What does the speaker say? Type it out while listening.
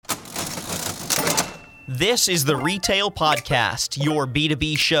This is the Retail Podcast, your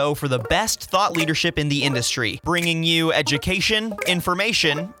B2B show for the best thought leadership in the industry, bringing you education,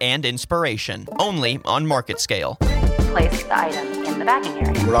 information, and inspiration, only on Market Scale. Place the item in the bagging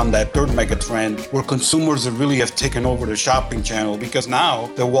area. We're on that third mega trend where consumers really have taken over the shopping channel because now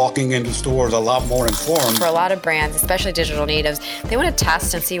they're walking into stores a lot more informed. For a lot of brands, especially digital natives, they want to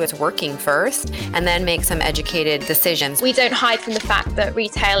test and see what's working first and then make some educated decisions. We don't hide from the fact that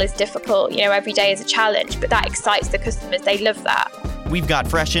retail is difficult. Every day is a challenge, but that excites the customers. They love that. We've got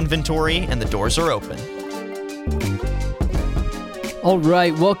fresh inventory and the doors are open. All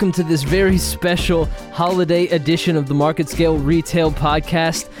right, welcome to this very special holiday edition of the Market Scale Retail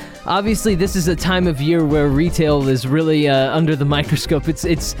Podcast. Obviously, this is a time of year where retail is really under the microscope.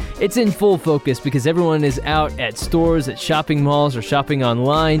 It's in full focus because everyone is out at stores, at shopping malls, or shopping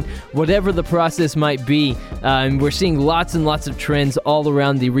online, whatever the process might be. And we're seeing lots and lots of trends all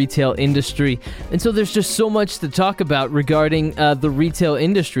around the retail industry. And so there's just so much to talk about regarding the retail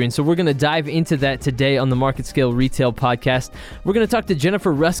industry. And so we're going to dive into that today on the Market Scale Retail Podcast. We're going to talk to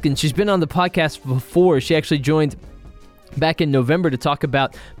Jennifer Ruskin. She's been on the podcast before. She actually joined back in November to talk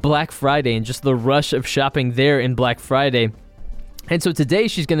about Black Friday and just the rush of shopping there in Black Friday. And so today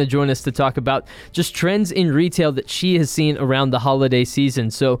she's going to join us to talk about just trends in retail that she has seen around the holiday season.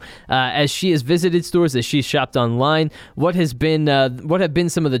 So as she has visited stores, as she's shopped online, what have been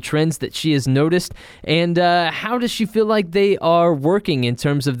some of the trends that she has noticed, and how does she feel like they are working in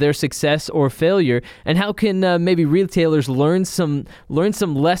terms of their success or failure, and how can maybe retailers learn some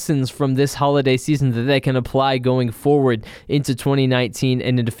lessons from this holiday season that they can apply going forward into 2019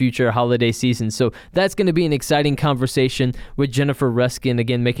 and into future holiday seasons. So that's going to be an exciting conversation with Jennifer Ruskin,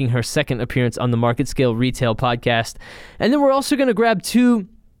 again, making her second appearance on the Market Scale Retail Podcast. And then we're also going to grab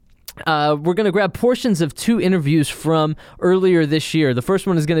portions of two interviews from earlier this year. The first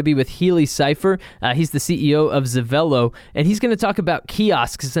one is going to be with Healy Cipher. He's the CEO of Zavelo, and he's going to talk about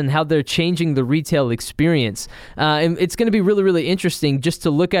kiosks and how they're changing the retail experience. And it's going to be really, really interesting just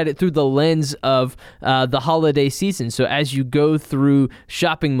to look at it through the lens of the holiday season. So as you go through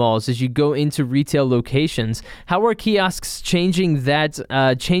shopping malls, as you go into retail locations, how are kiosks changing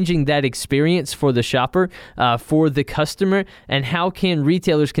that experience for the shopper, for the customer, and how can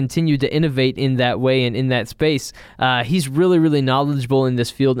retailers continue to innovate in that way and in that space? He's really, really knowledgeable in this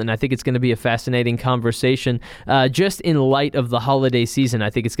field, and I think it's going to be a fascinating conversation. Just in light of the holiday season,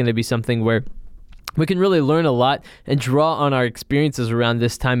 I think it's going to be something where we can really learn a lot and draw on our experiences around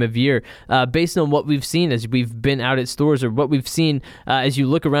this time of year based on what we've seen as we've been out at stores, or what we've seen as you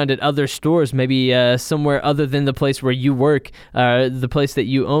look around at other stores, maybe somewhere other than the place where you work, the place that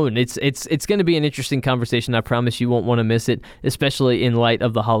you own. It's going to be an interesting conversation. I promise you won't want to miss it, especially in light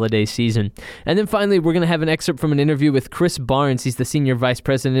of the holiday season. And then finally, we're going to have an excerpt from an interview with Chris Barnes. He's the Senior Vice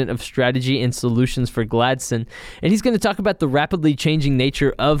President of Strategy and Solutions for Gladson. And he's going to talk about the rapidly changing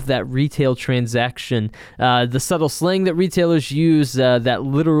nature of that retail transaction. The subtle slang that retailers use, that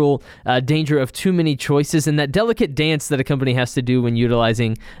literal danger of too many choices, and that delicate dance that a company has to do when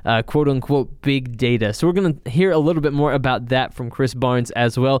utilizing quote-unquote big data. So we're going to hear a little bit more about that from Chris Barnes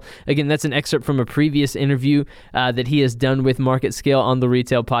as well. Again, that's an excerpt from a previous interview that he has done with Market Scale on the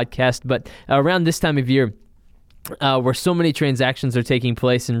Retail Podcast. But around this time of year, where so many transactions are taking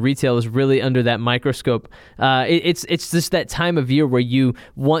place and retail is really under that microscope. It's just that time of year where you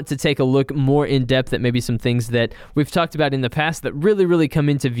want to take a look more in depth at maybe some things that we've talked about in the past that really, really come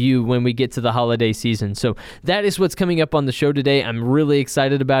into view when we get to the holiday season. So that is what's coming up on the show today. I'm really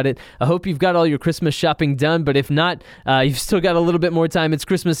excited about it. I hope you've got all your Christmas shopping done, but if not, you've still got a little bit more time. It's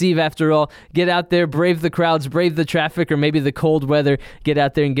Christmas Eve after all. Get out there, brave the crowds, brave the traffic, or maybe the cold weather. Get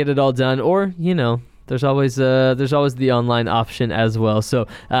out there and get it all done. Or, there's always the online option as well, so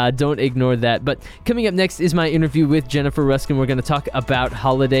don't ignore that. But coming up next is my interview with Jennifer Ruskin. We're going to talk about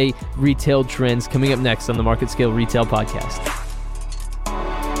holiday retail trends coming up next on the Market Scale Retail Podcast.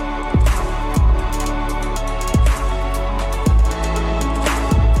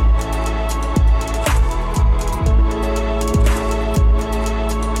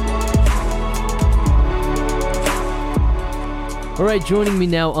 All right, joining me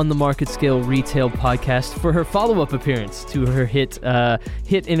now on the Market Scale Retail Podcast for her follow-up appearance to her hit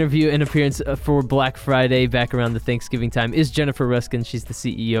interview and appearance for Black Friday back around the Thanksgiving time is Jennifer Ruskin. She's the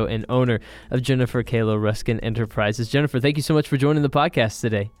CEO and owner of Jennifer Kalo Ruskin Enterprises. Jennifer, thank you so much for joining the podcast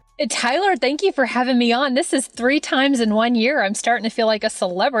today. Tyler, thank you for having me on. This is 3 times in 1 year. I'm starting to feel like a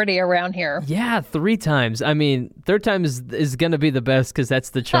celebrity around here. Yeah, 3 times. I mean, third time is going to be the best because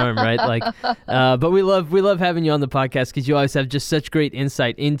that's the charm, right? But we love having you on the podcast because you always have just such great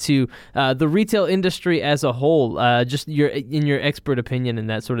insight into the retail industry as a whole, just your expert opinion and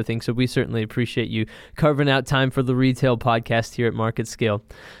that sort of thing. So we certainly appreciate you carving out time for the retail podcast here at Market Scale.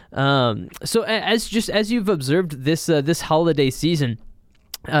 So as you've observed this holiday season,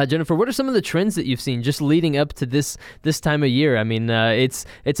 Jennifer, what are some of the trends that you've seen just leading up to this time of year? I mean, it's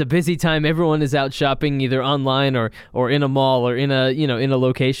a busy time. Everyone is out shopping either online or in a mall or in a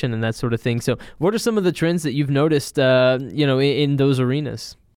location and that sort of thing. So, what are some of the trends that you've noticed, in those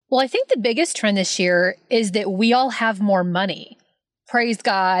arenas? Well, I think the biggest trend this year is that we all have more money. Praise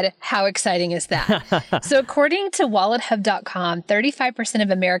God. How exciting is that? So according to WalletHub.com, 35% of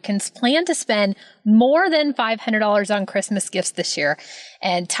Americans plan to spend more than $500 on Christmas gifts this year.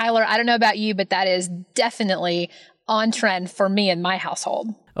 And Tyler, I don't know about you, but that is definitely on trend for me and my household.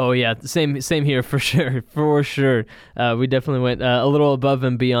 Oh yeah, same here for sure. We definitely went a little above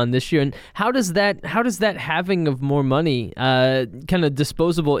and beyond this year. And how does that having of more money, kind of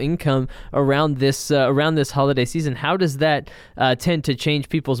disposable income around this holiday season, how does that tend to change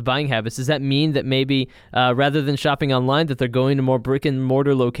people's buying habits? Does that mean that maybe rather than shopping online, that they're going to more brick and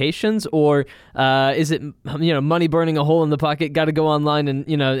mortar locations, or is it money burning a hole in the pocket? Got to go online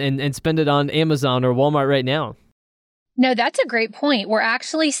and spend it on Amazon or Walmart right now? No, that's a great point. We're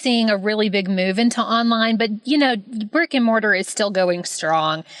actually seeing a really big move into online, but, brick and mortar is still going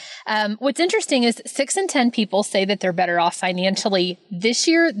strong. What's interesting is 6 in 10 people say that they're better off financially this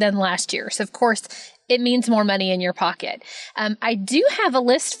year than last year. So, of course, it means more money in your pocket. I do have a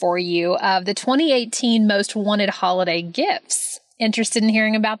list for you of the 2018 most wanted holiday gifts. Interested in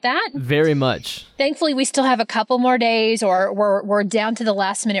hearing about that? Very much. Thankfully, we still have a couple more days, or we're down to the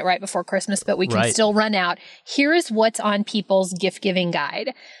last minute right before Christmas, but we can still run out. Here is what's on people's gift-giving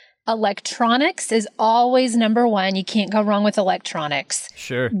guide. Electronics is always number 1. You can't go wrong with electronics.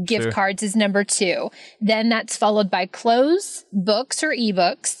 Sure. Gift cards is number 2. Then that's followed by clothes, books or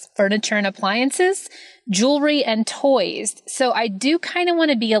ebooks, furniture and appliances, jewelry, and toys. So I do kind of want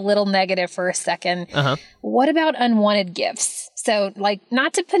to be a little negative for a second. What about unwanted gifts? So,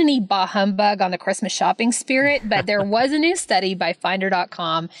 not to put any bah humbug on the Christmas shopping spirit, but there was a new study by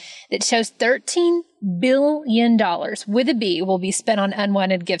Finder.com that shows $13 billion with a B will be spent on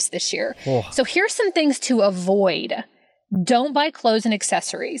unwanted gifts this year. Oh. So here's some things to avoid. Don't buy clothes and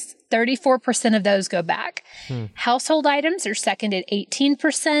accessories. 34% of those go back. Household items are second at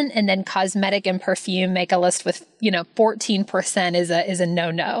 18%, and then cosmetic and perfume make a list with, 14% is a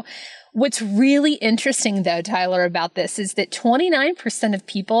no-no. What's really interesting, though, Tyler, about this is that 29% of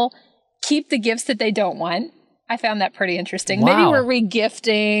people keep the gifts that they don't want. I found that pretty interesting. Wow. Maybe we're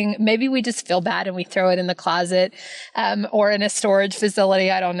regifting. Maybe we just feel bad and we throw it in the closet or in a storage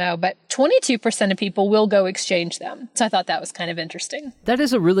facility. I don't know. But 22% of people will go exchange them. So I thought that was kind of interesting. That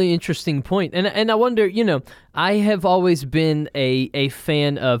is a really interesting point. And I wonder, I have always been a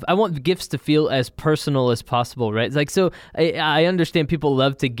fan of, I want gifts to feel as personal as possible, right? So I understand people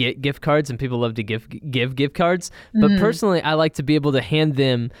love to get gift cards and people love to give gift cards. But personally, I like to be able to hand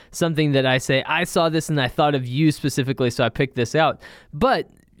them something that I say, I saw this and I thought of you specifically, so I picked this out. But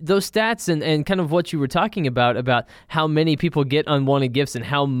those stats and kind of what you were talking about how many people get unwanted gifts and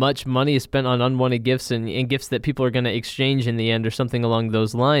how much money is spent on unwanted gifts and gifts that people are going to exchange in the end or something along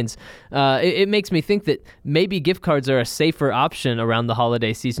those lines, it makes me think that maybe gift cards are a safer option around the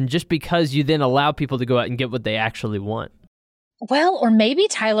holiday season just because you then allow people to go out and get what they actually want. Well, or maybe,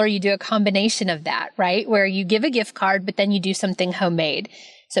 Tyler, you do a combination of that, right? Where you give a gift card, but then you do something homemade.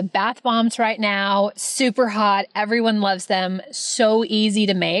 So bath bombs right now, super hot. Everyone loves them. So easy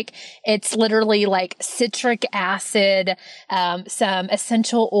to make. It's literally like citric acid, some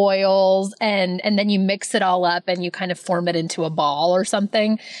essential oils, and then you mix it all up and you kind of form it into a ball or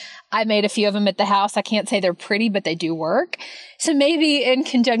something. I made a few of them at the house. I can't say they're pretty, but they do work. So maybe in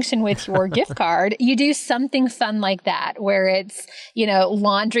conjunction with your gift card, you do something fun like that, where it's,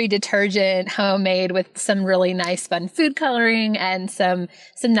 laundry detergent, homemade with some really nice fun food coloring and some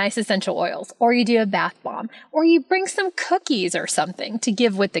nice essential oils. Or you do a bath bomb, or you bring some cookies or something to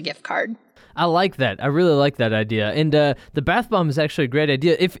give with the gift card. I like that. I really like that idea. And the bath bomb is actually a great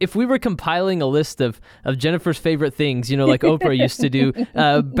idea. If we were compiling a list of Jennifer's favorite things, like Oprah used to do,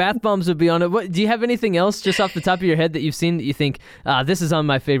 bath bombs would be on it. Do you have anything else just off the top of your head that you've seen that you think, this is on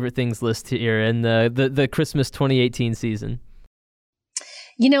my favorite things list here in the Christmas 2018 season?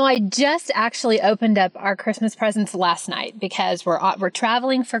 I just actually opened up our Christmas presents last night because we're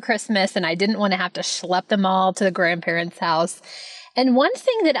traveling for Christmas and I didn't want to have to schlep them all to the grandparents' house. And one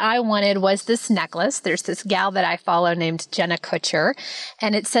thing that I wanted was this necklace. There's this gal that I follow named Jenna Kutcher,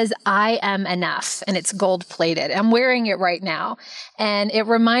 and it says, I am enough, and it's gold plated. I'm wearing it right now. And it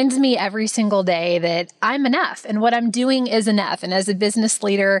reminds me every single day that I'm enough, and what I'm doing is enough. And as a business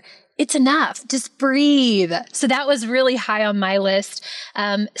leader, it's enough. Just breathe. So that was really high on my list.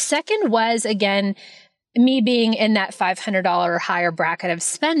 Second was, again, me being in that $500 or higher bracket of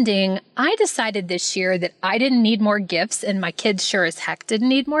spending. I decided this year that I didn't need more gifts, and my kids sure as heck didn't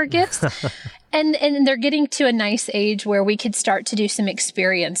need more gifts. And they're getting to a nice age where we could start to do some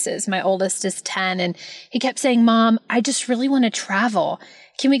experiences. My oldest is 10, and he kept saying, Mom, I just really want to travel.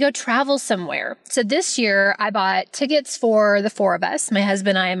 Can we go travel somewhere? So this year I bought tickets for the four of us, my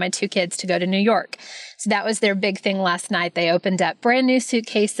husband, I, and my two kids, to go to New York. So that was their big thing last night. They opened up brand new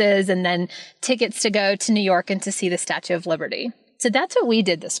suitcases and then tickets to go to New York and to see the Statue of Liberty. So that's what we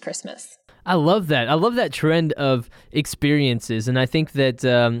did this Christmas. I love that. I love that trend of experiences, and I think that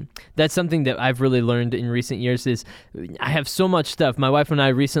that's something that I've really learned in recent years is I have so much stuff. My wife and I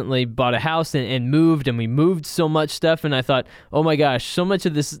recently bought a house and moved, and we moved so much stuff, and I thought, oh my gosh, so much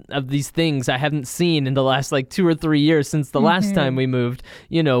of these things I haven't seen in the last 2 or 3 years since the last time we moved.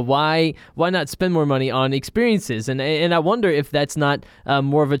 Why not spend more money on experiences? And I wonder if that's not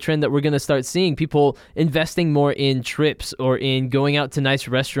more of a trend that we're going to start seeing, people investing more in trips or in going out to nice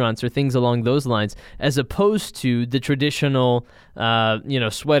restaurants or things along those lines, as opposed to the traditional,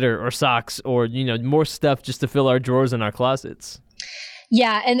 sweater or socks or, more stuff just to fill our drawers and our closets.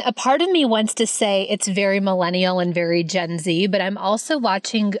 Yeah, and a part of me wants to say it's very millennial and very Gen Z, but I'm also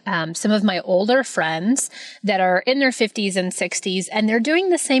watching some of my older friends that are in their 50s and 60s, and they're doing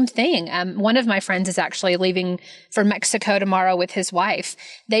the same thing. One of my friends is actually leaving for Mexico tomorrow with his wife.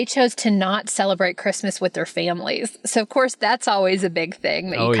 They chose to not celebrate Christmas with their families. So, of course, that's always a big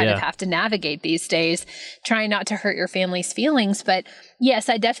thing that you kind of have to navigate these days, trying not to hurt your family's feelings. But yes,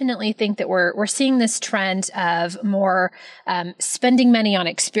 I definitely think that we're seeing this trend of more spending money on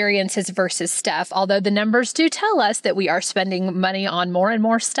experiences versus stuff, although the numbers do tell us that we are spending money on more and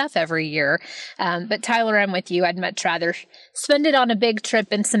more stuff every year. But Tyler, I'm with you. I'd much rather spend it on a big trip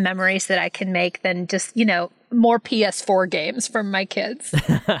and some memories that I can make than just, more PS4 games from my kids.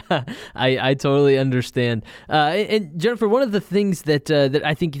 I totally understand. And Jennifer, one of the things that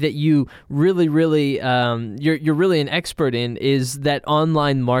I think that you really, you're really an expert in is that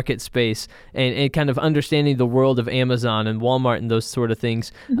online market space and kind of understanding the world of Amazon and Walmart and those sort of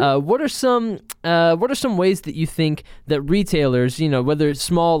things. What are some ways that you think that retailers, whether it's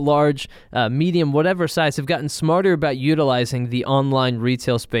small, large, medium, whatever size, have gotten smarter about utilizing the online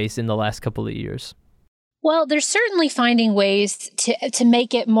retail space in the last couple of years? Well, they're certainly finding ways to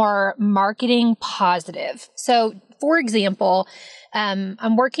make it more marketing positive. So, for example,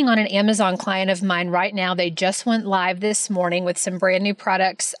 I'm working on an Amazon client of mine right now. They just went live this morning with some brand new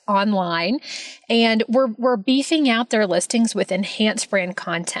products online, and we're beefing out their listings with enhanced brand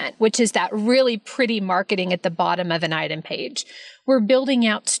content, which is that really pretty marketing at the bottom of an item page. We're building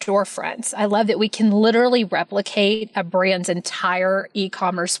out storefronts. I love that we can literally replicate a brand's entire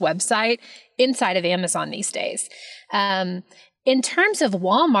e-commerce website inside of Amazon these days. In terms of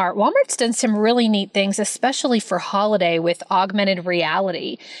Walmart's done some really neat things, especially for holiday with augmented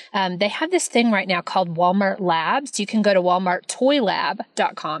reality. They have this thing right now called Walmart Labs. You can go to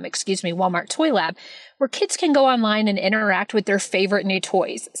walmarttoylab.com, Walmart Toy Lab, where kids can go online and interact with their favorite new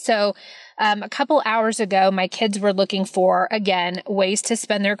toys. So a couple hours ago, my kids were looking for, again, ways to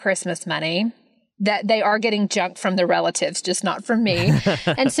spend their Christmas money. That they are getting junk from their relatives, just not from me.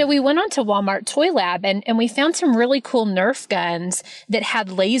 And so we went on to Walmart Toy Lab and we found some really cool Nerf guns that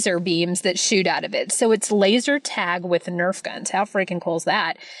had laser beams that shoot out of it. So it's laser tag with Nerf guns. How freaking cool is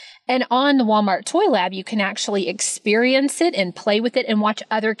that? And on the Walmart Toy Lab, you can actually experience it and play with it and watch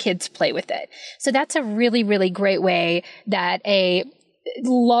other kids play with it. So that's a really, really great way that the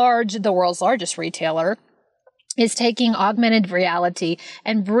world's largest retailer is taking augmented reality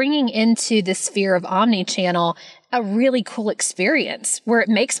and bringing into the sphere of omni-channel a really cool experience where it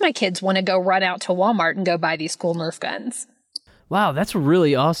makes my kids want to go run out to Walmart and go buy these cool Nerf guns. Wow, that's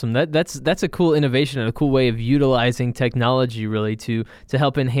really awesome. That's a cool innovation and a cool way of utilizing technology really to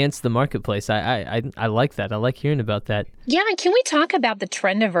help enhance the marketplace. I like that. I like hearing about that. Yeah, and can we talk about the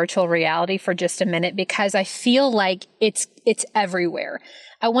trend of virtual reality for just a minute, because I feel like it's everywhere.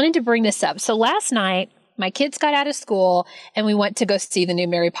 I wanted to bring this up. So last night, my kids got out of school and we went to go see the new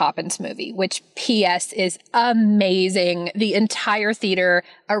Mary Poppins movie, which P.S. is amazing. The entire theater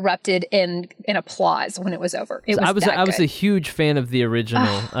erupted in applause when it was over. I was a huge fan of the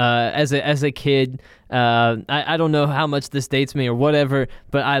original as a kid. I don't know how much this dates me or whatever,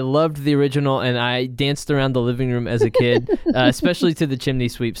 but I loved the original and I danced around the living room as a kid, especially to the chimney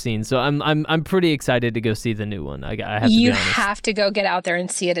sweep scene. So I'm pretty excited to go see the new one. I have to be honest. You have to go get out there and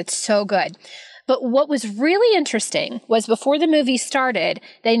see it. It's so good. But what was really interesting was before the movie started,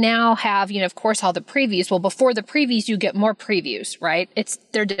 they now have, of course, all the previews. Well, before the previews, you get more previews, right?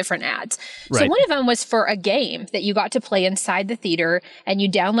 They're different ads. Right. So one of them was for a game that you got to play inside the theater, and you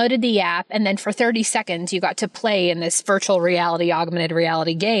downloaded the app, and then for 30 seconds, you got to play in this virtual reality, augmented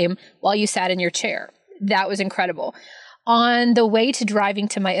reality game while you sat in your chair. That was incredible. On the way to driving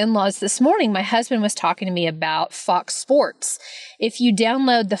to my in-laws this morning, my husband was talking to me about Fox Sports. If you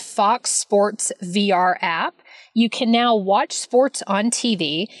download the Fox Sports VR app, you can now watch sports on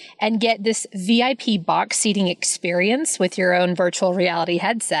TV and get this VIP box seating experience with your own virtual reality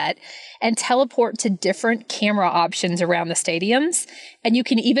headset and teleport to different camera options around the stadiums. And you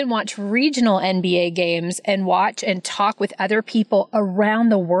can even watch regional NBA games and watch and talk with other people around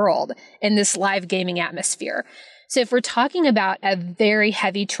the world in this live gaming atmosphere. So if we're talking about a very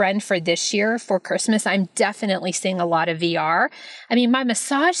heavy trend for this year for Christmas, I'm definitely seeing a lot of VR. I mean, my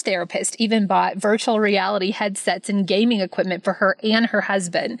massage therapist even bought virtual reality headsets and gaming equipment for her and her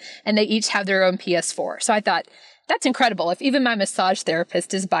husband, and they each have their own PS4. So I thought, that's incredible if even my massage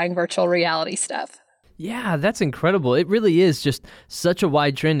therapist is buying virtual reality stuff. Yeah, that's incredible. It really is just such a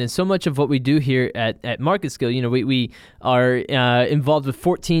wide trend, and so much of what we do here at Market Skill, we are involved with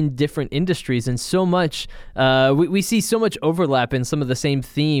 14 different industries, and so much, we see so much overlap in some of the same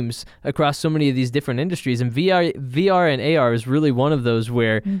themes across so many of these different industries, and VR and AR is really one of those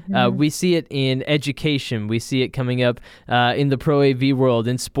where we see it in education, we see it coming up in the Pro AV world,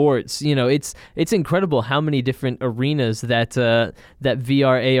 in sports. It's incredible how many different arenas that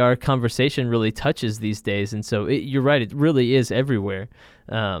VR AR conversation really touches these days, and so you're right, it really is everywhere,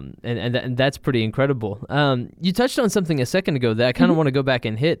 and that's pretty incredible. You touched on something a second ago that I kind of want to go back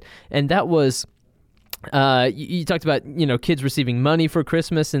and hit, and that was you talked about kids receiving money for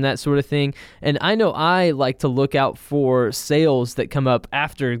Christmas and that sort of thing, and I know I like to look out for sales that come up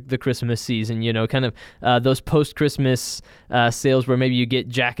after the Christmas season, kind of those post-Christmas sales where maybe you get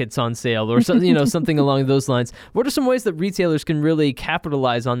jackets on sale or something, something along those lines. What are some ways that retailers can really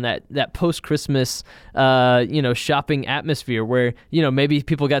capitalize on that post-Christmas shopping atmosphere where maybe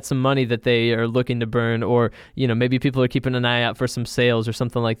people got some money that they are looking to burn, or maybe people are keeping an eye out for some sales or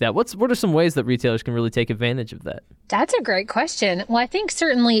something like that? What are some ways that retailers can really take advantage of that? That's a great question. Well, I think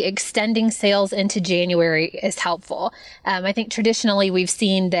certainly extending sales into January is helpful. I think traditionally we've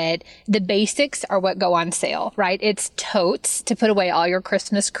seen that the basics are what go on sale, right? It's totes to put away all your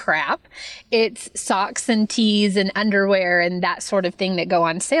Christmas crap. It's socks and tees and underwear and that sort of thing that go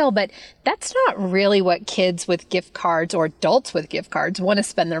on sale. But that's not really what kids with gift cards or adults with gift cards want to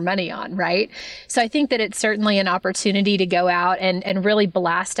spend their money on, right? So I think that it's certainly an opportunity to go out and really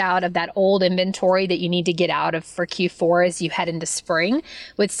blast out of that old inventory that you need to get out of for Q4 as you head into spring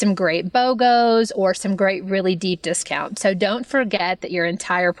with some great BOGOs or some great really deep discounts. So don't forget that your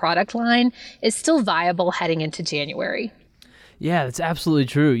entire product line is still viable heading into January. Yeah, that's absolutely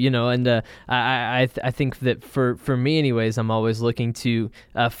true. And I think that for me anyways, I'm always looking to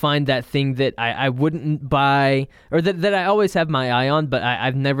find that thing that I wouldn't buy, or that I always have my eye on, but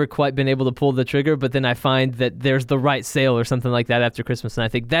I've never quite been able to pull the trigger, but then I find that there's the right sale or something like that after Christmas, and I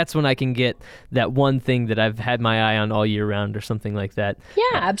think that's when I can get that one thing that I've had my eye on all year round or something like that.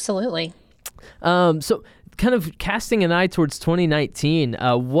 Yeah, absolutely. So kind of casting an eye towards 2019,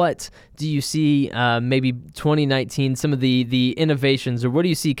 what do you see maybe 2019, some of the innovations, or what do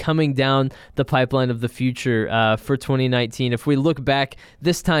you see coming down the pipeline of the future for 2019? If we look back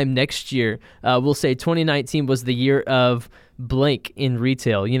this time next year, we'll say 2019 was the year of blank in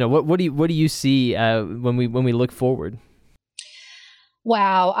retail. What do you see when we look forward?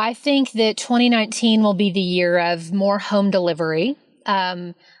 Wow, I think that 2019 will be the year of more home delivery.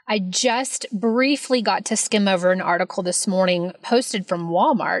 I just briefly got to skim over an article this morning posted from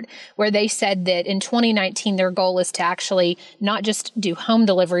Walmart where they said that in 2019, their goal is to actually not just do home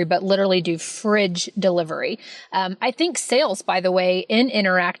delivery, but literally do fridge delivery. I think sales, by the way, in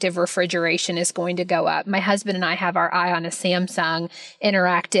interactive refrigeration is going to go up. My husband and I have our eye on a Samsung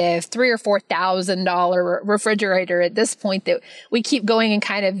interactive $3,000 or $4,000 refrigerator at this point that we keep going and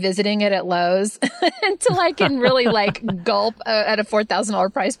kind of visiting it at Lowe's until I can really gulp at a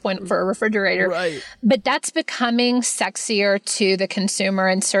 $4,000 price point for a refrigerator. Right. But that's becoming sexier to the consumer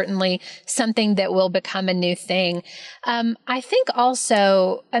and certainly something that will become a new thing. I think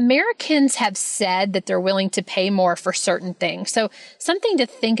also Americans have said that they're willing to pay more for certain things. So something to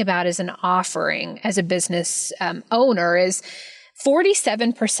think about as an offering as a business owner is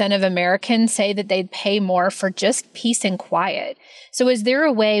 47% of Americans say that they'd pay more for just peace and quiet. So is there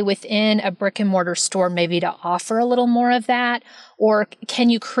a way within a brick and mortar store maybe to offer a little more of that? Or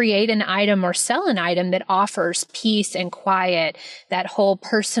can you create an item or sell an item that offers peace and quiet, that whole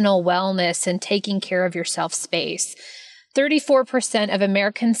personal wellness and taking care of yourself space? 34% of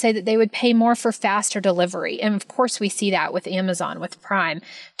Americans say that they would pay more for faster delivery. And of course, we see that with Amazon, with Prime.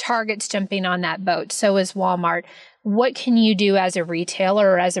 Target's jumping on that boat. So is Walmart. What can you do as a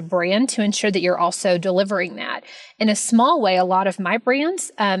retailer or as a brand to ensure that you're also delivering that? In a small way, a lot of my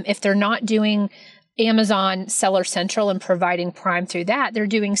brands, if they're not doing Amazon Seller Central and providing Prime through that, they're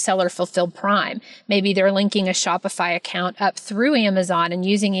doing Seller Fulfilled Prime. Maybe they're linking a Shopify account up through Amazon and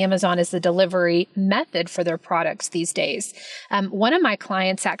using Amazon as the delivery method for their products these days. One of my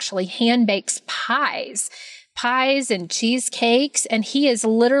clients actually hand bakes pies and cheesecakes, and he is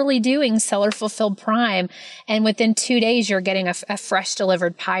literally doing Seller Fulfilled Prime. And within 2 days, you're getting a fresh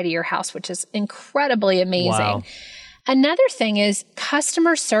delivered pie to your house, which is incredibly amazing. Wow. Another thing is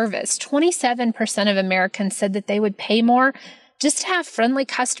customer service. 27% of Americans said that they would pay more just to have friendly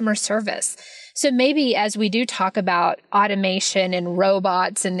customer service. So maybe as we do talk about automation and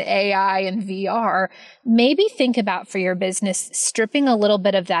robots and AI and VR, maybe think about for your business stripping a little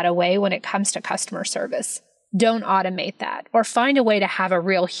bit of that away when it comes to customer service. Don't automate that, or find a way to have a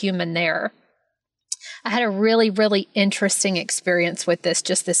real human there. I had a really, really interesting experience with this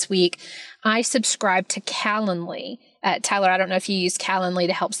just this week. I subscribe to Calendly. Tyler, I don't know if you use Calendly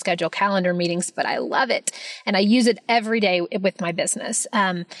to help schedule calendar meetings, but I love it. And I use it every day with my business.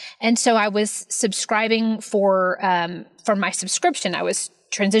 And so I was subscribing for my subscription. I was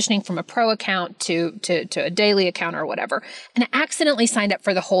transitioning from a pro account to a daily account or whatever. And I accidentally signed up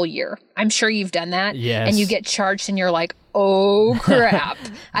for the whole year. I'm sure you've done that. Yes. And you get charged and you're like, oh crap.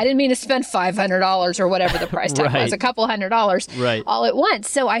 I didn't mean to spend $500 or whatever the price tag was, a couple $100 all at once.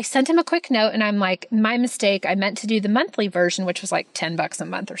 So I sent him a quick note and I'm like, my mistake. I meant to do the monthly version, which was like $10 a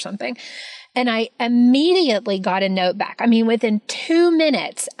month or something. And I immediately got a note back. I mean, within 2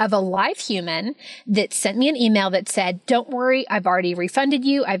 minutes of a live human that sent me an email that said, don't worry, I've already refunded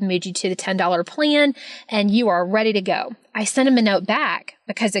you. I've moved you to the $10 plan and you are ready to go. I sent him a note back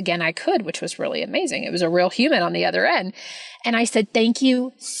because again, I could, which was really amazing. It was a real human on the other end. And I said, thank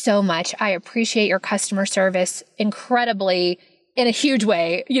you so much. I appreciate your customer service incredibly in a huge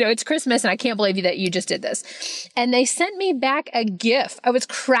way. You know, it's Christmas and I can't believe that you just did this. And they sent me back a GIF. I was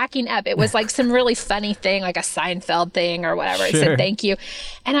cracking up. It was like some really funny thing, like a Seinfeld thing or whatever. It said, thank you.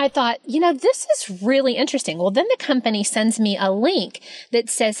 And I thought, you know, this is really interesting. Well, then the company sends me a link that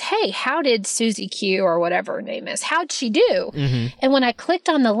says, hey, how did Susie Q or whatever her name is, how'd she do? And when I clicked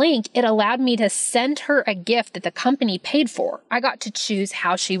on the link, it allowed me to send her a gift that the company paid for. I got to choose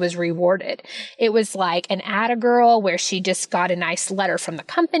how she was rewarded. It was like an Atta-Girl where she just got a nice letter from the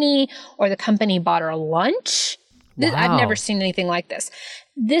company, or the company bought her lunch. Wow. I've never seen anything like this.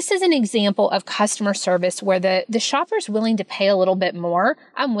 This is an example of customer service where the shopper's willing to pay a little bit more.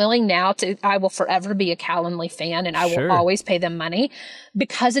 I'm willing now I will forever be a Calendly fan and I will always pay them money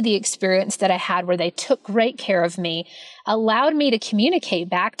because of the experience that I had where they took great care of me, allowed me to communicate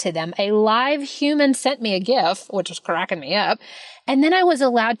back to them. A live human sent me a GIF, which was cracking me up. And then I was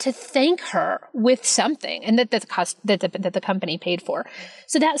allowed to thank her with something and that the company paid for.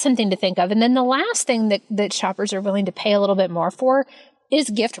 So that's something to think of. And then the last thing that shoppers are willing to pay a little bit more for is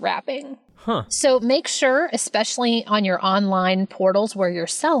gift wrapping. So make sure, especially on your online portals where you're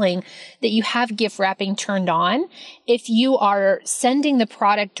selling, that you have gift wrapping turned on. If you are sending the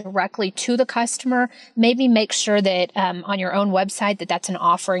product directly to the customer, maybe make sure that on your own website that's an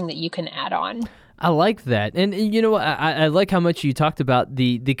offering that you can add on. I like that. And you know, I like how much you talked about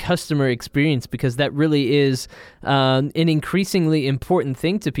the customer experience, because that really is an increasingly important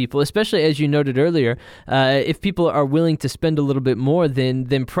thing to people, especially as you noted earlier. If people are willing to spend a little bit more,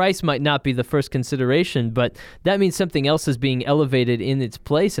 then price might not be the first consideration, but that means something else is being elevated in its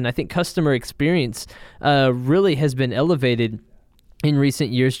place. And I think customer experience really has been elevated in recent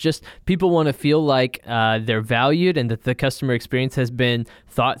years. Just people want to feel like they're valued and that the customer experience has been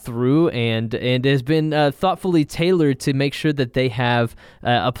thought through and has been thoughtfully tailored to make sure that they have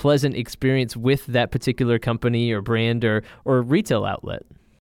a pleasant experience with that particular company or brand or retail outlet.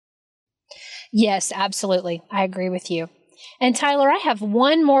 Yes, absolutely. I agree with you. And Tyler, I have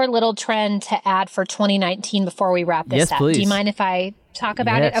one more little trend to add for 2019 before we wrap this up. Please. Do you mind if I talk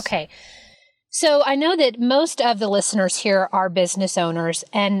about it? Okay. So I know that most of the listeners here are business owners,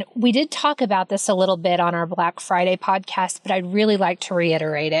 and we did talk about this a little bit on our Black Friday podcast, but I'd really like to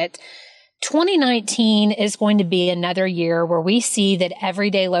reiterate it. 2019 is going to be another year where we see that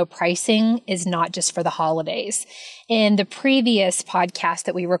everyday low pricing is not just for the holidays. In the previous podcast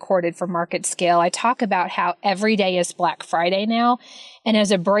that we recorded for Market Scale, I talk about how every day is Black Friday now. And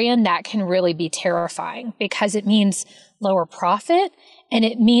as a brand, that can really be terrifying because it means lower profit. And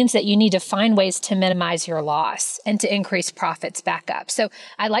it means that you need to find ways to minimize your loss and to increase profits back up. So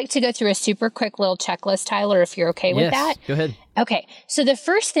I'd like to go through a super quick little checklist, Tyler, if you're okay with that. Go ahead. Okay. So the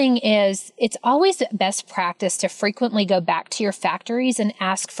first thing is it's always best practice to frequently go back to your factories and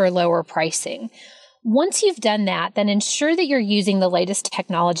ask for lower pricing. Once you've done that, then ensure that you're using the latest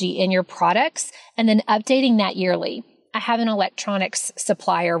technology in your products and then updating that yearly. I have an electronics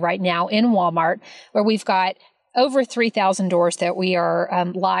supplier right now in Walmart where we've got over 3,000 doors that we are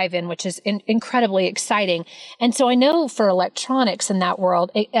live in, which is incredibly exciting. And so I know for electronics in that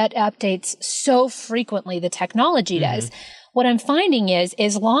world, it updates so frequently, the technology does. What I'm finding is,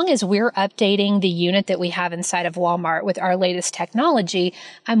 as long as we're updating the unit that we have inside of Walmart with our latest technology,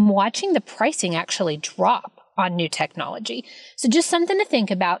 I'm watching the pricing actually drop on new technology. So just something to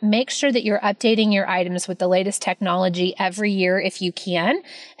think about. Make sure that you're updating your items with the latest technology every year if you can,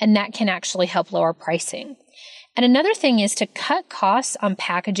 and that can actually help lower pricing. And another thing is to cut costs on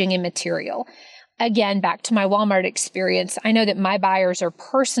packaging and material. Again, back to my Walmart experience, I know that my buyers are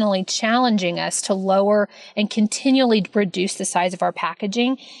personally challenging us to lower and continually reduce the size of our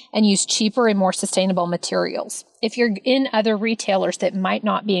packaging and use cheaper and more sustainable materials. If you're in other retailers that might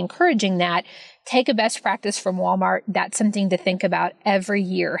not be encouraging that, take a best practice from Walmart. That's something to think about every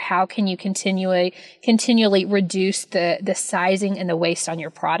year. How can you continually reduce the sizing and the waste on your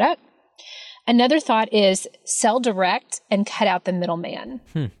product? Another thought is sell direct and cut out the middleman.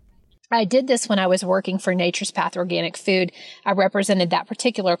 I did this when I was working for Nature's Path Organic Food. I represented that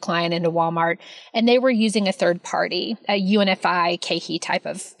particular client into Walmart, and they were using a third party, a UNFI, KeHE type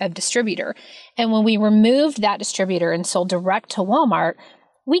of distributor. And when we removed that distributor and sold direct to Walmart,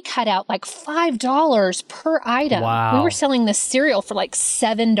 we cut out like $5 per item. Wow. We were selling this cereal for like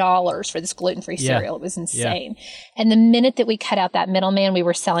 $7 for this gluten-free cereal. It was insane. Yeah. And the minute that we cut out that middleman, we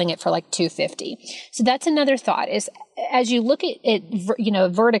were selling it for like $2.50. So that's another thought is as you look at it,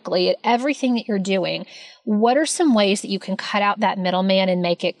 vertically at everything that you're doing, what are some ways that you can cut out that middleman and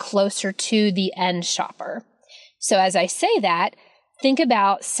make it closer to the end shopper? So as I say that, think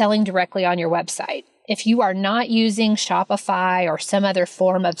about selling directly on your website. If you are not using Shopify or some other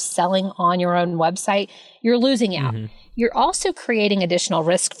form of selling on your own website, you're losing out. You're also creating additional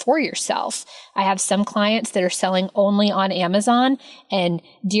risk for yourself. I have some clients that are selling only on Amazon, and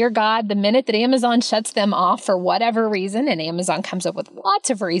dear God, the minute that Amazon shuts them off for whatever reason, and Amazon comes up with lots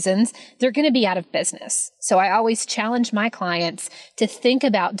of reasons, they're going to be out of business. So I always challenge my clients to think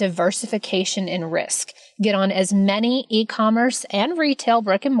about diversification and risk. Get on as many e-commerce and retail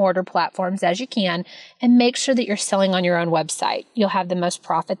brick and mortar platforms as you can, and make sure that you're selling on your own website. You'll have the most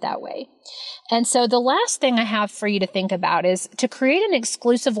profit that way. And so the last thing I have for you to think about is to create an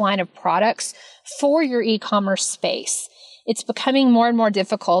exclusive line of products for your e-commerce space. It's becoming more and more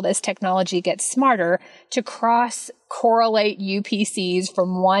difficult as technology gets smarter to cross-correlate UPCs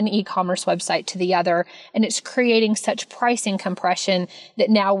from one e-commerce website to the other, and it's creating such pricing compression that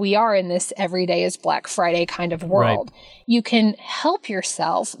now we are in this every day is Black Friday kind of world. Right. You can help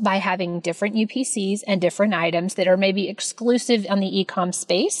yourself by having different UPCs and different items that are maybe exclusive on the e-com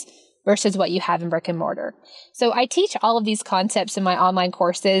space versus what you have in brick and mortar. So I teach all of these concepts in my online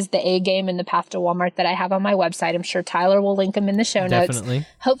courses, the A Game and the Path to Walmart that I have on my website. I'm sure Tyler will link them in the show notes. Definitely.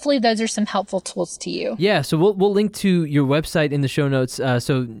 Hopefully those are some helpful tools to you. Yeah, so we'll link to your website in the show notes.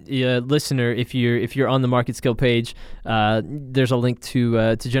 So listener, if you're on the Market Scale page, there's a link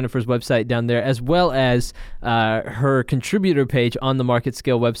to Jennifer's website down there, as well as her contributor page on the Market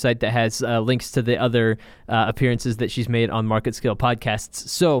Scale website that has links to the other appearances that she's made on Market Scale podcasts.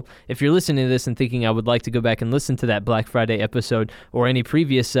 So if you're listening to this and thinking I would like to go back and listen to that Black Friday episode or any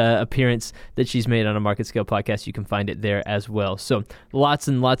previous appearance that she's made on a Market Scale podcast, you can find it there as well. So lots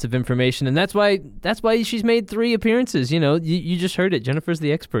and lots of information, and that's why she's made 3 appearances. You just heard it. Jennifer's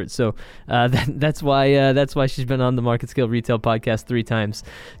the expert, so that's why she's been on the Market Scale Retail Podcast 3 times.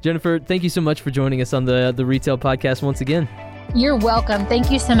 Jennifer, thank you so much for joining us on the Retail Podcast once again. You're welcome.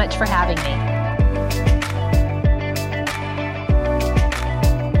 Thank you so much for having me.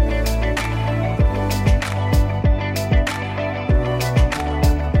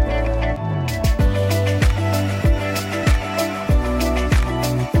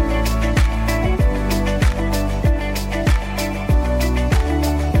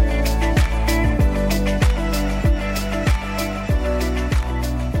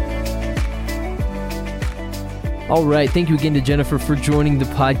 All right. Thank you again to Jennifer for joining the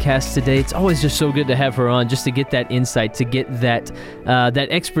podcast today. It's always just so good to have her on, just to get that insight, to get that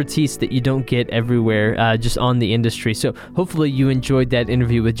expertise that you don't get everywhere, just on the industry. So hopefully you enjoyed that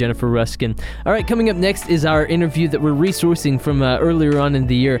interview with Jennifer Ruskin. All right. Coming up next is our interview that we're resourcing from earlier on in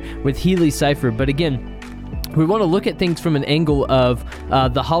the year with Healy Cipher. But again, we want to look at things from an angle of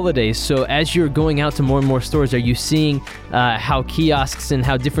the holidays. So as you're going out to more and more stores, are you seeing how kiosks and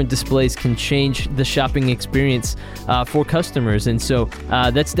how different displays can change the shopping experience for customers? And so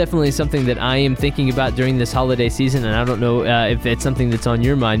that's definitely something that I am thinking about during this holiday season. And I don't know if it's something that's on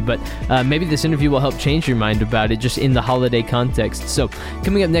your mind, but maybe this interview will help change your mind about it just in the holiday context. So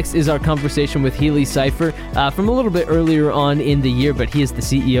coming up next is our conversation with Healy Cipher from a little bit earlier on in the year, but he is the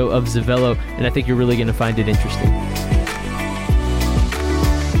CEO of Xavelo, and I think you're really going to find it interesting.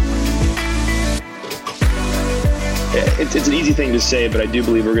 It's an easy thing to say, but I do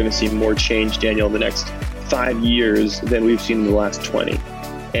believe we're going to see more change, Daniel, in the next 5 years than we've seen in the last 20.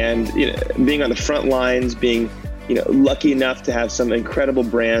 And being on the front lines, being lucky enough to have some incredible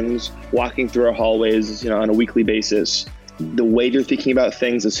brands walking through our hallways on a weekly basis, the way you're thinking about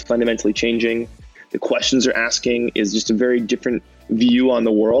things is fundamentally changing. The questions they're asking is just a very different view on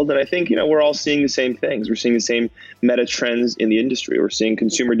the world. And I think, we're all seeing the same things. We're seeing the same meta trends in the industry. We're seeing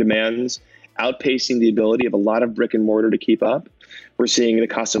consumer demands outpacing the ability of a lot of brick and mortar to keep up. We're seeing the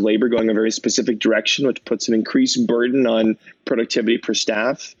cost of labor going a very specific direction, which puts an increased burden on productivity per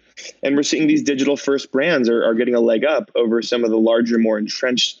staff. And we're seeing these digital first brands are getting a leg up over some of the larger, more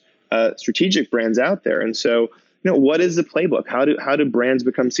entrenched strategic brands out there. And so, what is the playbook? How do brands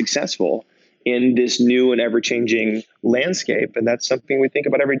become successful in this new and ever-changing landscape? And that's something we think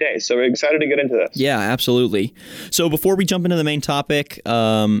about every day. So we're excited to get into this. Yeah, absolutely. So before we jump into the main topic,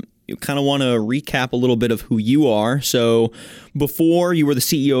 you kind of want to recap a little bit of who you are. So before you were the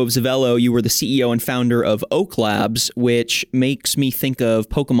CEO of Xavelo, you were the CEO and founder of Oak Labs, which makes me think of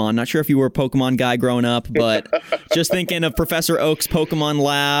Pokemon. Not sure if you were a Pokemon guy growing up, but just thinking of Professor Oak's Pokemon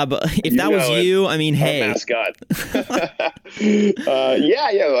Lab. If that was you, I mean, hey. Mascot.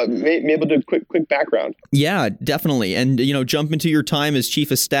 Maybe able to do a quick background. Yeah, definitely. And, jump into your time as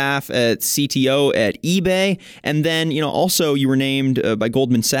chief of staff at CTO at eBay. And then, also you were named by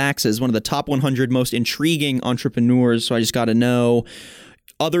Goldman Sachs as one of the top 100 most intriguing entrepreneurs. So I just got to know,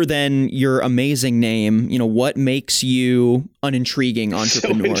 other than your amazing name, what makes you an intriguing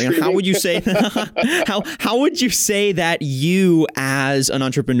entrepreneur? So intriguing. How would you say how would you say that you as an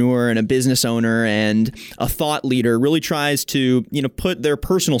entrepreneur and a business owner and a thought leader really tries to, put their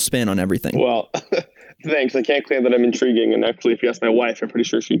personal spin on everything? Well, thanks. I can't claim that I'm intriguing. And actually, if you ask my wife, I'm pretty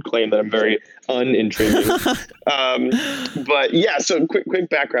sure she'd claim that I'm very unintriguing. But yeah, so quick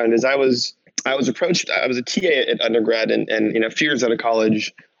background is I was approached. I was a TA at undergrad and a few years out of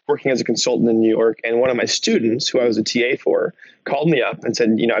college working as a consultant in New York. And one of my students who I was a TA for called me up and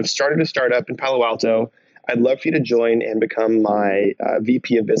said, I've started a startup in Palo Alto. I'd love for you to join and become my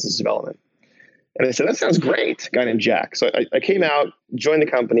VP of business development. And I said, that sounds great, a guy named Jack. So I came out, joined the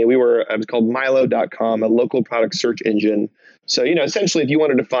company. It was called Milo.com, a local product search engine. So, essentially, if you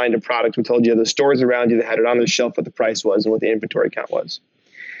wanted to find a product, we told you the stores around you that had it on the shelf, what the price was and what the inventory count was.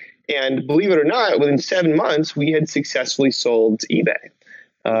 And believe it or not, within 7 months, we had successfully sold to eBay.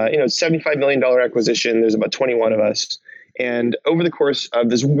 $75 million acquisition. There's about 21 of us. And over the course of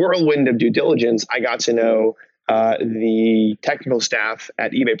this whirlwind of due diligence, I got to know the technical staff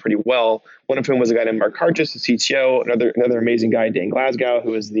at eBay pretty well. One of whom was a guy named Mark Hartjes, the CTO, another amazing guy, Dan Glasgow,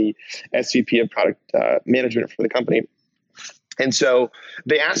 who is the SVP of product management for the company. And so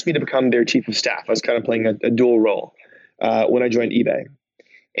they asked me to become their chief of staff. I was kind of playing a dual role when I joined eBay.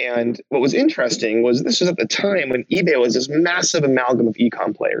 And what was interesting was this was at the time when eBay was this massive amalgam of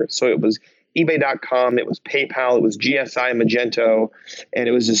e-com players. So it was eBay.com, it was PayPal, it was GSI, Magento, and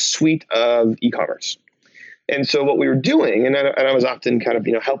it was a suite of e-commerce. And so what we were doing, and I was often kind of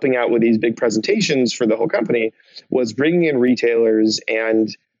helping out with these big presentations for the whole company, was bringing in retailers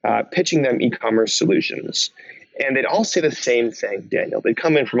and pitching them e-commerce solutions. And they'd all say the same thing, Daniel. They'd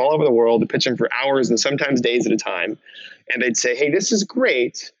come in from all over the world to pitch them for hours and sometimes days at a time. And they'd say, hey, this is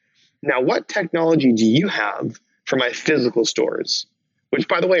great. Now, what technology do you have for my physical stores? Which,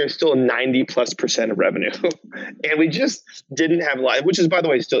 by the way, are still 90+% of revenue. And we just didn't have live, which is, by the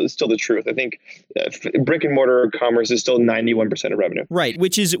way, still the truth. I think brick and mortar commerce is still 91% of revenue. Right,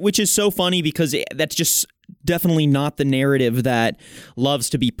 which is so funny because that's just definitely not the narrative that loves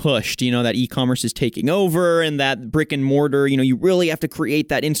to be pushed, that e-commerce is taking over and that brick and mortar, you really have to create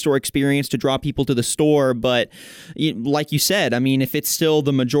that in-store experience to draw people to the store. But like you said, I mean, if it's still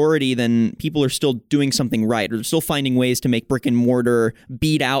the majority, then people are still doing something right, or they're still finding ways to make brick and mortar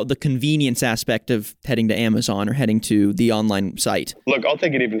beat out the convenience aspect of heading to Amazon or heading to the online site. Look, I'll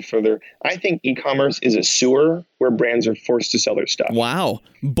take it even further. I think e-commerce is a sewer where brands are forced to sell their stuff. Wow.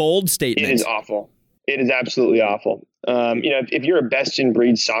 Bold statement. It is awful. It is absolutely awful. If you're a best in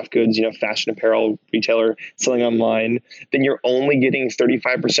breed soft goods, fashion apparel retailer selling online, then you're only getting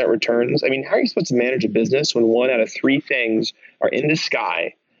 35% returns. I mean, how are you supposed to manage a business when 1 out of 3 things are in the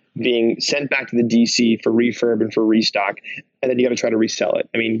sky being sent back to the DC for refurb and for restock, and then you got to try to resell it?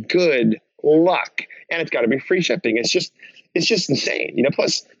 I mean, good luck. And it's got to be free shipping. It's just insane.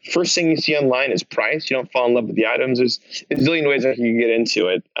 Plus, first thing you see online is price. You don't fall in love with the items. There's a zillion ways that you can get into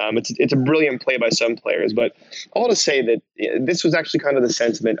it. It's a brilliant play by some players, but I want to say that this was actually kind of the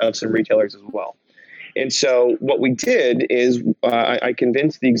sentiment of some retailers as well. And so what we did is I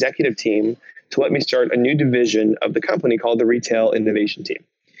convinced the executive team to let me start a new division of the company called the Retail Innovation Team.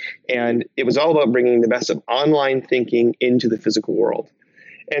 And it was all about bringing the best of online thinking into the physical world.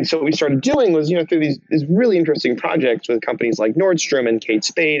 And so what we started doing was, through these really interesting projects with companies like Nordstrom and Kate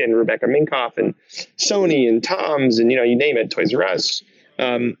Spade and Rebecca Minkoff and Sony and Tom's and, you name it, Toys R Us,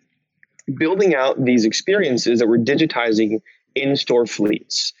 building out these experiences that were digitizing in-store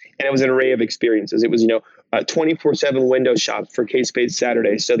fleets. And it was an array of experiences. It was, 24/7 window shop for Kate Spade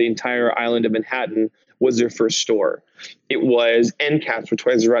Saturday. So the entire island of Manhattan was their first store. It was end caps for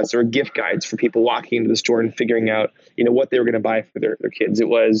Toys R Us. There were gift guides for people walking into the store and figuring out, what they were going to buy for their kids. It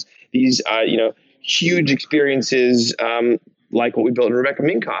was these, huge experiences like what we built in Rebecca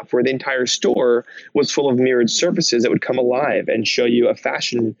Minkoff, where the entire store was full of mirrored surfaces that would come alive and show you a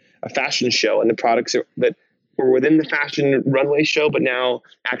fashion show and the products that were within the fashion runway show, but now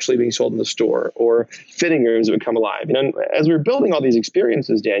actually being sold in the store, or fitting rooms that would come alive. As we were building all these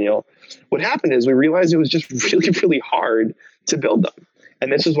experiences, Daniel, what happened is we realized it was just really, really hard to build them.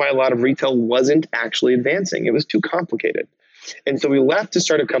 And this is why a lot of retail wasn't actually advancing. It was too complicated. And so we left to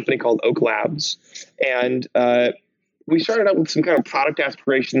start a company called Oak Labs. And we started out with some kind of product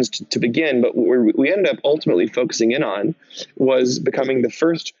aspirations to begin, but what we ended up ultimately focusing in on was becoming the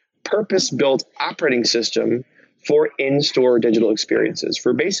first purpose-built operating system for in-store digital experiences,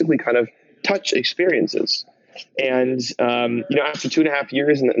 for basically kind of touch experiences. And, after 2.5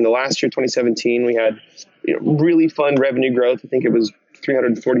 years, in the last year, 2017, we had really fun revenue growth. I think it was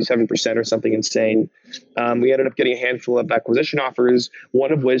 347% or something insane. We ended up getting a handful of acquisition offers,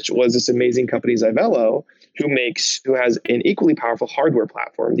 one of which was this amazing company, Zyvelo, who has an equally powerful hardware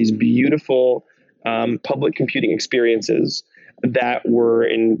platform, these beautiful public computing experiences that were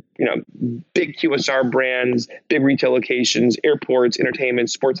in, big QSR brands, big retail locations, airports,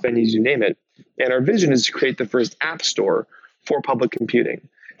 entertainment, sports venues, you name it. And our vision is to create the first app store for public computing.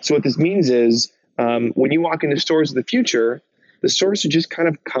 So what this means is when you walk into stores of the future, the stores should just kind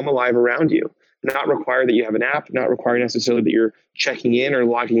of come alive around you, not require that you have an app, not require necessarily that you're checking in or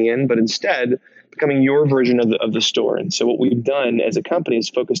logging in, but instead becoming your version of the store. And so what we've done as a company is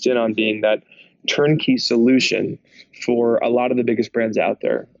focused in on being that turnkey solution for a lot of the biggest brands out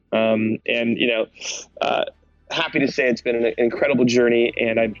there. Happy to say it's been an incredible journey,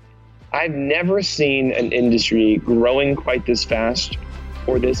 and I've never seen an industry growing quite this fast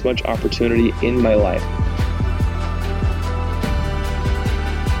or this much opportunity in my life.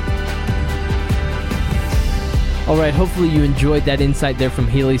 All right, hopefully you enjoyed that insight there from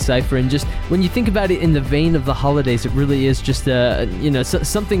Healy Cipher. And just when you think about it in the vein of the holidays, it really is just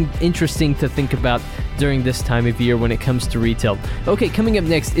something interesting to think about during this time of year when it comes to retail. Okay, coming up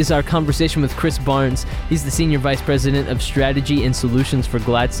next is our conversation with Chris Barnes. He's the Senior Vice President of Strategy and Solutions for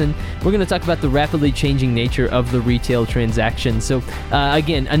Gladson. We're going to talk about the rapidly changing nature of the retail transaction. So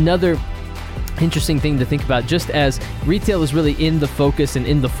again, another interesting thing to think about, just as retail is really in the focus and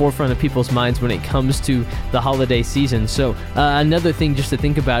in the forefront of people's minds when it comes to the holiday season. So another thing just to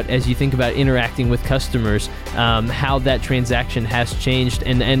think about as you think about interacting with customers, how that transaction has changed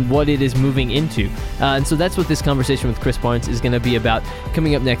and what it is moving into. And so that's what this conversation with Chris Barnes is going to be about,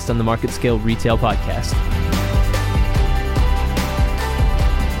 coming up next on the Market Scale Retail Podcast.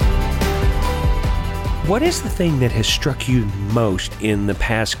 What is the thing that has struck you most in the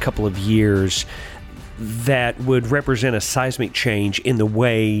past couple of years that would represent a seismic change in the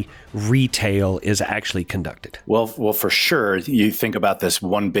way retail is actually conducted? Well, for sure, you think about this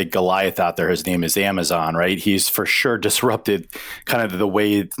one big Goliath out there. His name is Amazon, right? He's for sure disrupted kind of the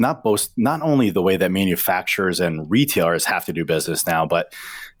way, not only the way that manufacturers and retailers have to do business now, but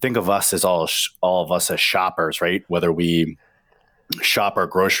think of us as all of us as shoppers, right? Whether we shop our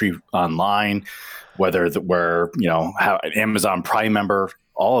grocery online, whether we're, an Amazon Prime member,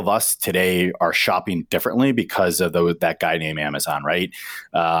 all of us today are shopping differently because of that guy named Amazon, right?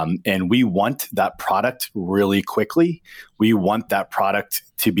 And we want that product really quickly. We want that product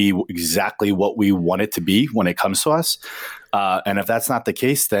to be exactly what we want it to be when it comes to us. And if that's not the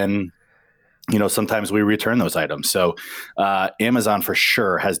case, then sometimes we return those items. So Amazon for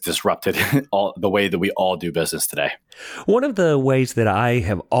sure has disrupted the way that we all do business today. One of the ways that I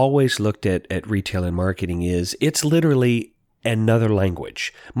have always looked at retail and marketing is it's literally another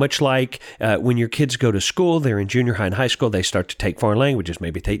language. Much like when your kids go to school, they're in junior high and high school, they start to take foreign languages,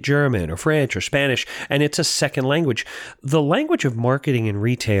 maybe take German or French or Spanish, and it's a second language. The language of marketing and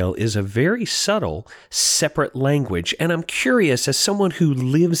retail is a very subtle, separate language. And I'm curious, as someone who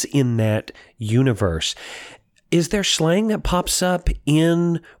lives in that universe, is there slang that pops up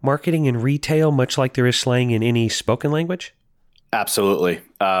in marketing and retail, much like there is slang in any spoken language? Absolutely.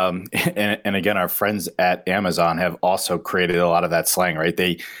 And again, our friends at Amazon have also created a lot of that slang, right?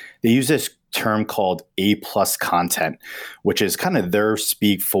 They use this term called A+ content, which is kind of their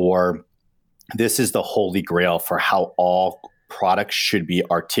speak for this is the holy grail for how all products should be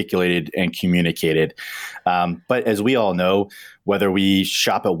articulated and communicated. But as we all know, whether we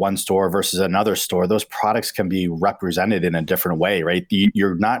shop at one store versus another store, those products can be represented in a different way, right?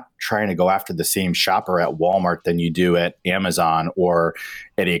 You're not trying to go after the same shopper at Walmart than you do at Amazon or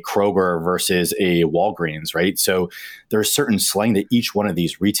at a Kroger versus a Walgreens, right? So there's certain slang that each one of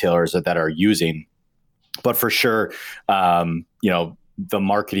these retailers that are using. But for sure, the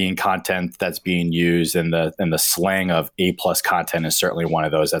marketing content that's being used and the slang of A+ content is certainly one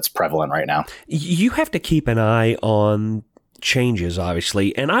of those that's prevalent right now. You have to keep an eye on changes,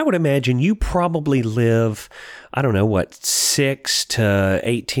 obviously. And I would imagine you probably live, 6 to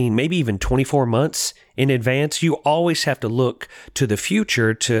 18, maybe even 24 months in advance. You always have to look to the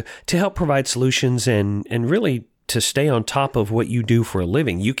future to help provide solutions and really to stay on top of what you do for a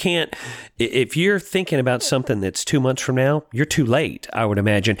living. You can't, if you're thinking about something that's 2 months from now, you're too late, I would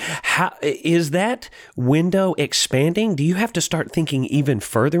imagine. How is that window expanding? Do you have to start thinking even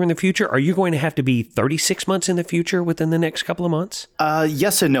further in the future? Are you going to have to be 36 months in the future within the next couple of months?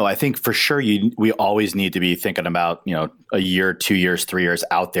 Yes and no. I think for sure we always need to be thinking about, a year, 2 years, 3 years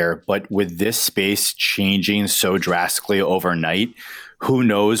out there. But with this space changing so drastically overnight, who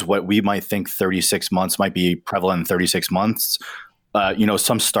knows what we might think 36 months might be prevalent in 36 months.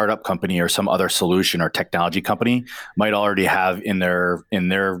 Some startup company or some other solution or technology company might already have in their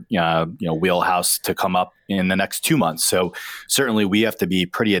wheelhouse to come up in the next 2 months. So certainly we have to be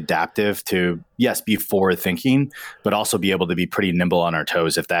pretty adaptive to, yes, be forward thinking, but also be able to be pretty nimble on our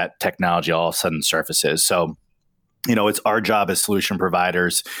toes if that technology all of a sudden surfaces. So it's our job as solution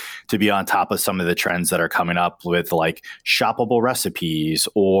providers to be on top of some of the trends that are coming up with like shoppable recipes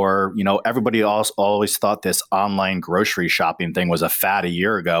or, everybody always thought this online grocery shopping thing was a fad a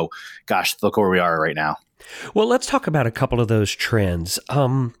year ago. Gosh, look where we are right now. Well, let's talk about a couple of those trends.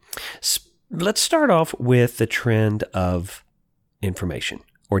 Let's start off with the trend of information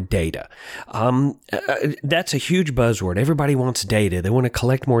or data. That's a huge buzzword. Everybody wants data. They want to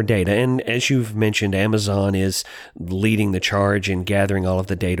collect more data. And as you've mentioned, Amazon is leading the charge in gathering all of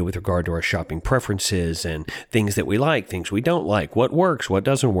the data with regard to our shopping preferences and things that we like, things we don't like, what works, what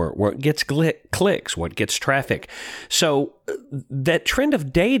doesn't work, what gets clicks, what gets traffic. So that trend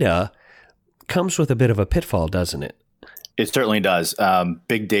of data comes with a bit of a pitfall, doesn't it? It certainly does.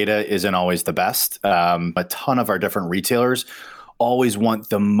 Big data isn't always the best. A ton of our different retailers always want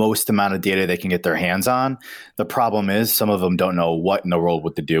the most amount of data they can get their hands on. The problem is some of them don't know what in the world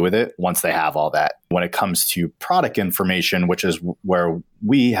what to do with it once they have all that. When it comes to product information, which is where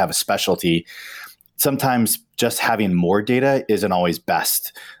we have a specialty, sometimes just having more data isn't always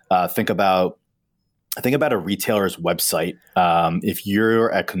best. Think about a retailer's website. If you're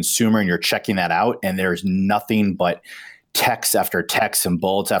a consumer and you're checking that out and there's nothing but text after text and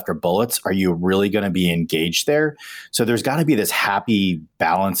bullets after bullets, are you really going to be engaged there? So there's got to be this happy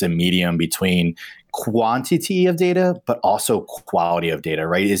balance and medium between quantity of data, but also quality of data,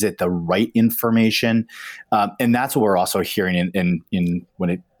 right? Is it the right information? And that's what we're also hearing in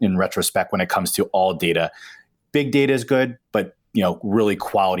retrospect when it comes to all data. Big data is good, but really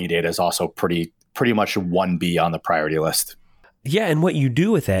quality data is also pretty much 1B on the priority list. Yeah, and what you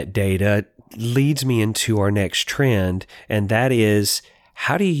do with that data leads me into our next trend, and that is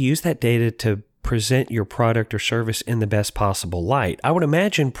how do you use that data to present your product or service in the best possible light? I would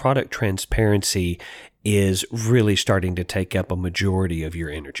imagine product transparency is really starting to take up a majority of your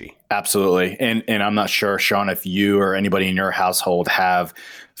energy. Absolutely. And I'm not sure, Sean, if you or anybody in your household have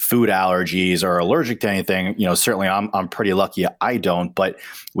food allergies or allergic to anything, certainly I'm pretty lucky I don't, but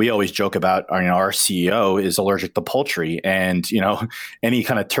we always joke about our CEO is allergic to poultry, and any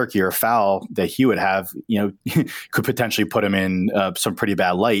kind of turkey or fowl that he would have could potentially put him in some pretty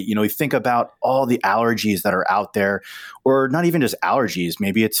bad light. You think about all the allergies that are out there, or not even just allergies,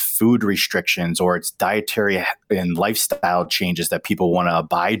 maybe it's food restrictions or it's dietary and lifestyle changes that people want to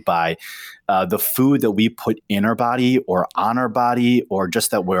abide by. The food that we put in our body or on our body or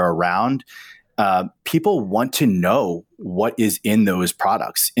just that we're around, people want to know what is in those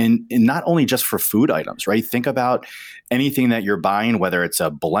products, and not only just for food items, right? Think about anything that you're buying, whether it's a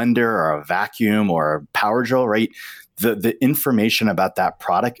blender or a vacuum or a power drill, right? The information about that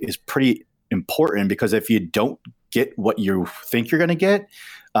product is pretty important, because if you don't get what you think you're going to get,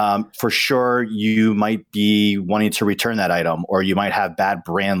 for sure, you might be wanting to return that item, or you might have bad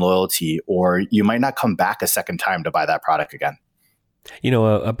brand loyalty, or you might not come back a second time to buy that product again.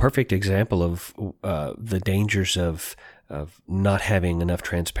 A perfect example of the dangers of not having enough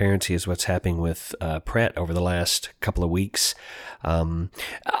transparency is what's happening with Pret over the last couple of weeks.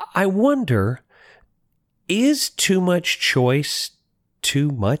 I wonder, is too much choice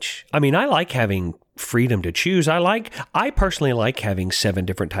too much? I mean, I like having freedom to choose. I personally like having 7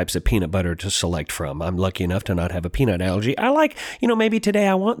 different types of peanut butter to select from. I'm lucky enough to not have a peanut allergy. I like, maybe today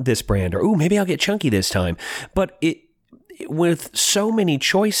I want this brand, or maybe I'll get Chunky this time. But with so many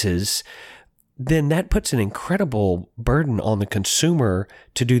choices, then that puts an incredible burden on the consumer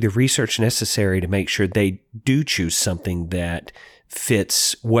to do the research necessary to make sure they do choose something that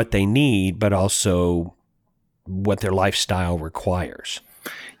fits what they need, but also what their lifestyle requires.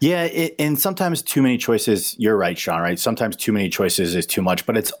 Yeah, and sometimes too many choices, you're right, Sean, right? Sometimes too many choices is too much,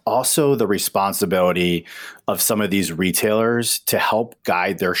 but it's also the responsibility of some of these retailers to help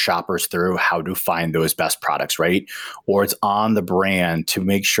guide their shoppers through how to find those best products, right? Or it's on the brand to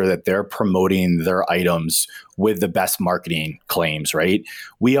make sure that they're promoting their items with the best marketing claims, right?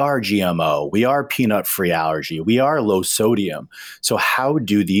 We are GMO, we are peanut-free allergy, we are low sodium. So how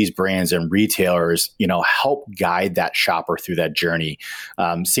do these brands and retailers, help guide that shopper through that journey?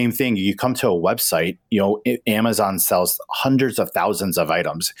 Same thing, you come to a website, Amazon sells hundreds of thousands of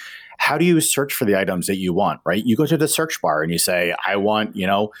items. How do you search for the items that you want, right? You go to the search bar and you say, I want,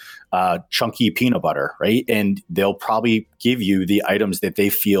 chunky peanut butter, right? And they'll probably give you the items that they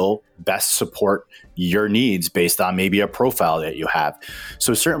feel best support your needs based on maybe a profile that you have.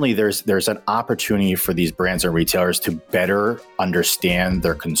 So certainly there's an opportunity for these brands and retailers to better understand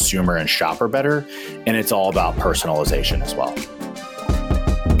their consumer and shopper better. And it's all about personalization as well.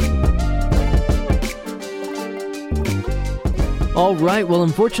 All right. Well,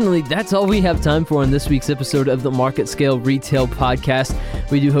 unfortunately, that's all we have time for on this week's episode of the Market Scale Retail Podcast.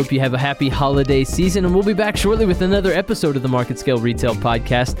 We do hope you have a happy holiday season, and we'll be back shortly with another episode of the Market Scale Retail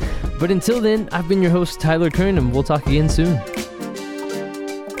Podcast. But until then, I've been your host, Tyler Kern, and we'll talk again soon.